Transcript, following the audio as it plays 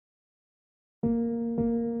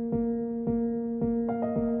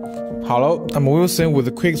Hello, I'm Wilson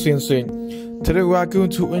with Quick CNC. Today we are going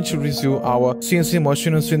to introduce you our CNC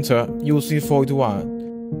machining center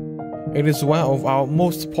UC-481. It is one of our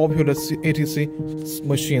most popular ATC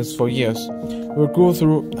machines for years. We'll go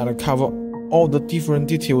through and cover all the different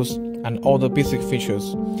details and all the basic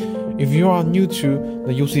features. If you are new to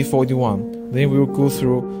the UC-481, then we'll go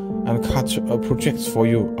through and cut a project for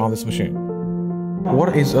you on this machine.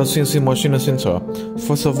 What is a CNC machining center?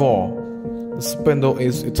 First of all, the spindle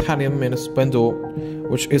is Italian-made spindle,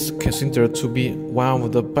 which is considered to be one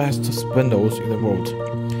of the best spindles in the world.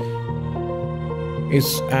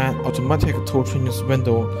 It's an automatic toe changing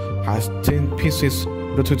spindle, has 10 pieces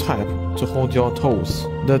rotary type to hold your toes.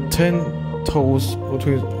 The 10 toes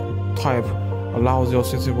rotary type allows your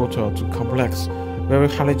CNC rotor to complex very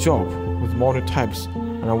highly job with multiple types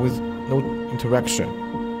and with no interaction.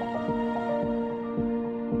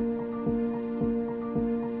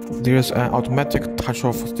 There's an automatic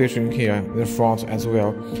touch-off station here in the front as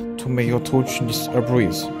well to make your toe changes a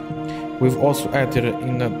breeze. We've also added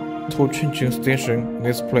in a toe changing station in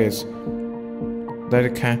this place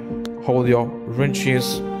that can hold your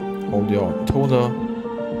wrenches, hold your toner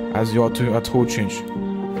as you are doing a toe change.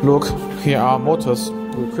 Look, here are motors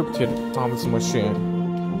equipped on this machine.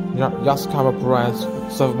 Yaskawa brand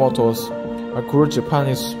servo motors, a great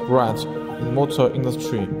Japanese brand in the motor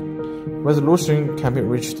industry. Resolution can be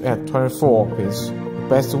reached at 24 bits,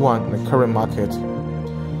 best one in the current market.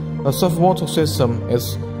 The servo motor system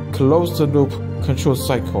is closed-loop control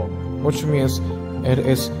cycle, which means it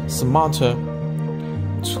is smarter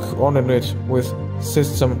to coordinate with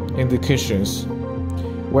system indications.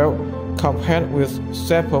 Well, compared with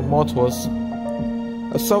separate motors,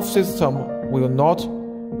 a servo system will not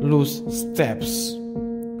lose steps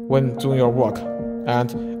when doing your work,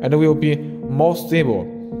 and it will be more stable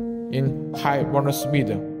in high running speed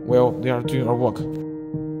while they are doing our work.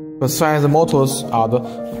 Besides the motors are the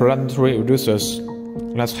planetary reducers.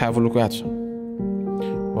 Let's have a look at.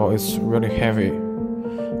 Well, it's really heavy.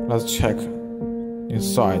 Let's check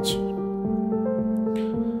inside.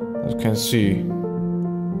 As you can see,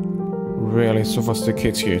 really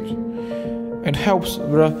sophisticated. It helps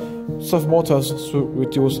the servo motors to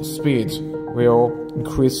reduce speed while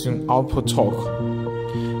increasing output torque.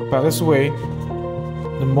 By this way,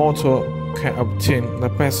 the motor can obtain the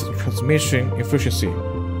best transmission efficiency.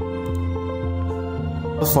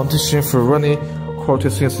 The foundation for running quality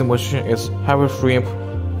CNC machine is heavy frame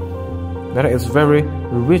that is very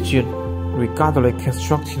rigid regardless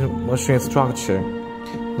constructed machine structure.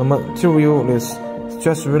 The material is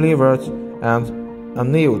stress relievered and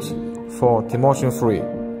annealed for demolition free.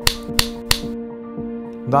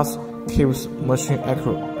 Thus keeps machine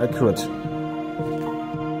accurate.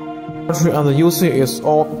 On the UC is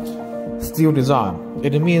all steel design.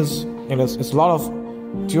 It means it's a lot of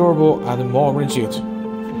durable and more rigid.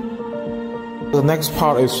 The next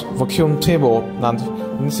part is vacuum table, and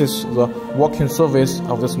this is the working surface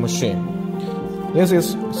of this machine. This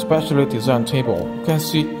is specially designed table. You can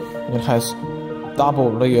see it has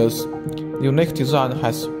double layers. The unique design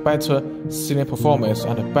has better sealing performance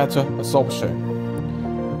and better absorption.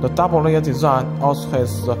 The double layer design also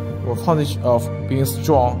has the advantage of being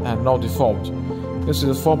strong and not deformed. This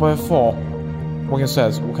is 4x4 working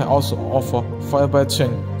size. We can also offer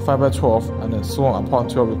 5x10, 5x12, and so on upon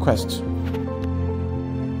to your request.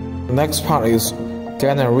 The next part is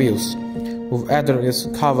guide and rails. We've added these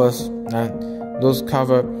covers, and those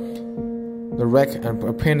cover the rack and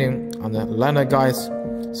opening on the liner guides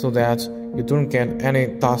so that you don't get any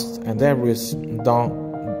dust and debris down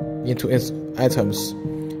into its items.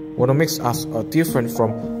 What makes us different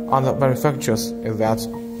from other manufacturers is that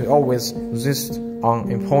we always insist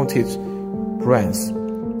on imported brands.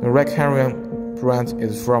 The rack carrier brand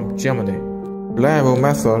is from Germany. Reliable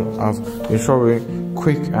method of ensuring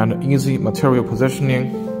quick and easy material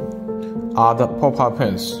positioning are the pop-up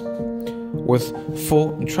pins. With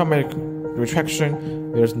full traumatic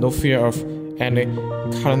retraction, there is no fear of any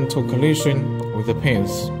current collision with the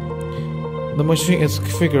pins. The machine is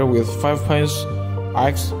configured with 5 pins,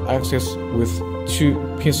 X-axis with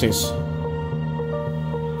 2 pieces.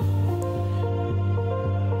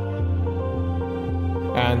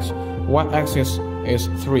 And Y-axis is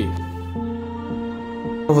 3.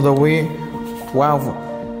 Over the way, one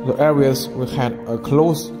of the areas we had a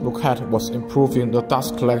close look at was improving the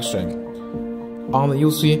dust collection. On the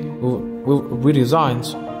UC, we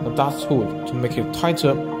redesigned the dust hood to make it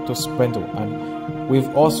tighter to spindle, and we've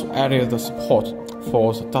also added the support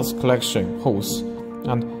for the dust collection hose.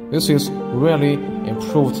 And this is really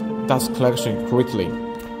improved dust collection greatly.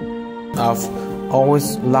 I've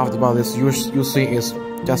always loved about this UC is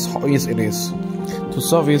just how easy it is. To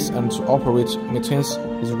service and to operate maintenance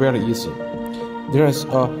is really easy. There is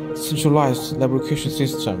a centralized lubrication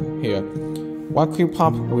system here. One quick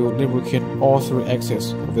pump will lubricate all 3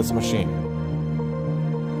 axes of this machine.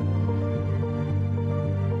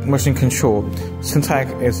 Machine control.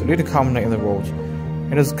 Syntec is a leading company in the world.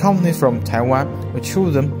 It is a company from Taiwan. We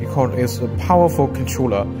choose them because it's a powerful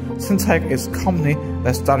controller. Syntec is a company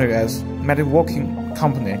that started as a metalworking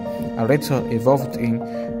company and later evolved in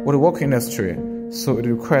woodworking industry. So it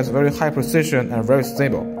requires very high precision and very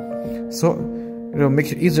stable. So it will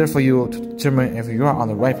make it easier for you to determine if you are on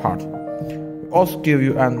the right part. We also give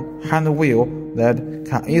you a hand wheel that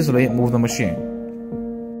can easily move the machine.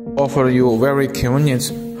 Offer you very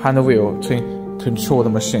convenient hand wheel to control the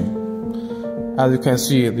machine. As you can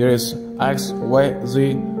see, there is X, Y,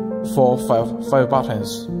 Z, 4, 5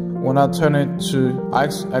 buttons. When I turn it to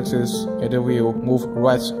X axis, it will move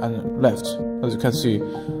right and left, as you can see.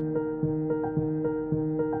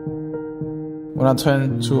 When I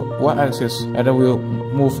turn to Y axis, it will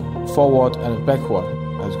move forward and backward,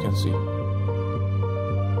 as you can see.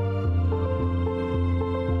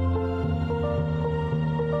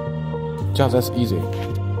 Just as easy.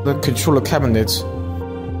 The controller cabinet.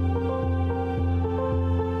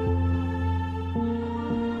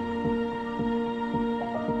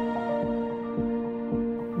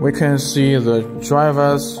 We can see the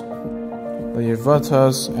drivers, the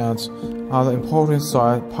inverters, and other important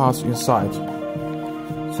parts inside.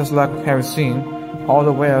 Just like we have seen, all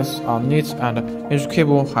the wires are neat and each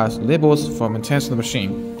cable has labels for maintaining the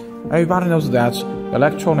machine. Everybody knows that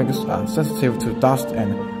electronics are sensitive to dust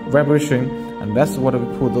and vibration, and that's why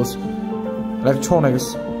we put those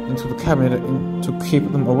electronics into the cabinet to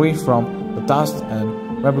keep them away from the dust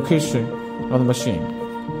and vibration on the machine.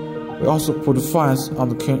 We also put fans on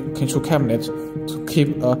the control cabinet to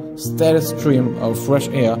keep a steady stream of fresh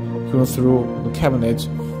air going through the cabinet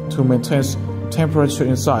to maintain temperature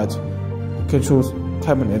inside the control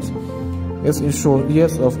cabinet. This ensures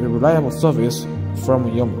years of reliable service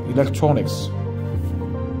from your electronics.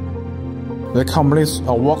 They complete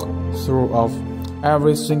a walkthrough of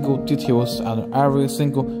every single details and every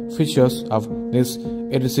single features of this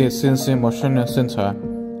ADC CNC machining center.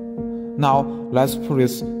 Now let's put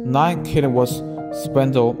this 9 kW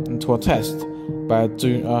spindle into a test by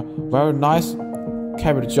doing a very nice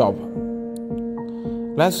cabinet job.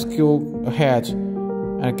 Let's go ahead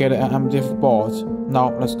and get an MDF board.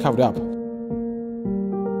 Now let's cover it up.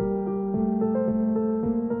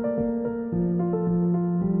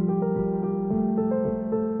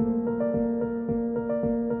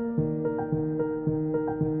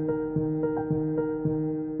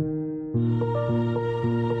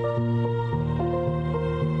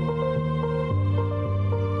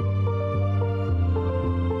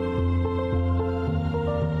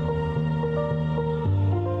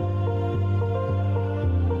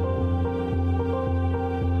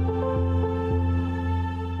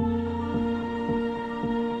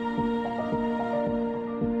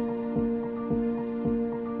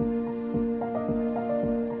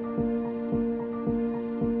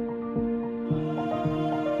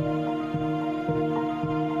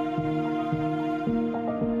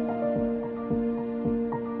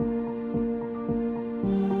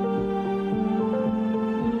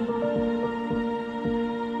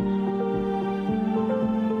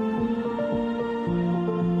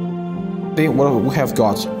 See what we have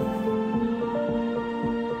got.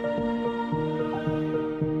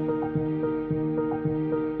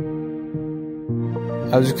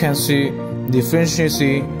 As you can see, the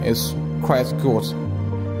efficiency is quite good.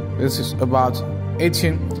 This is about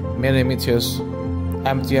 18 millimeters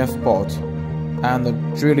MDF board, and the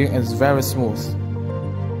drilling is very smooth.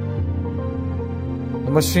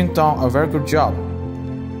 The machine done a very good job.